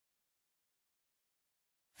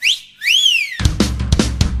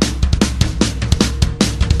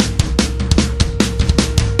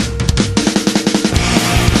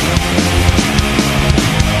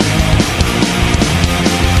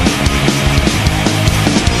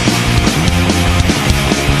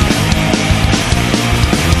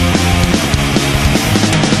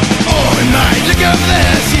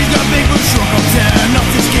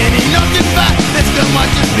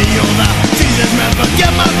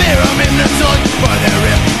fear, I'm hypnotized by their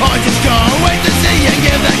real. I just can't wait to see and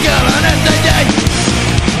give that girl an STD.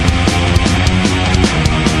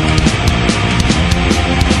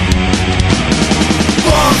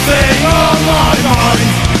 One thing on my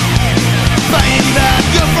mind, banging that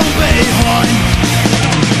girl from behind.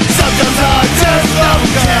 Sometimes I just don't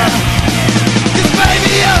care, 'cause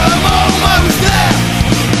baby I'm almost there.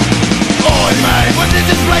 I may want to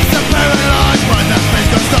just place a paralyzed, but that face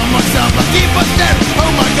can't stop myself, I keep on staring.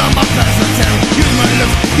 Oh my god, my plans are tearing. Use my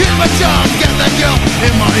looks, use my charm, get that girl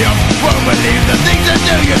in my arms. Won't believe the things I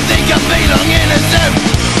do, you think I belong in a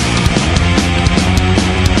zoo.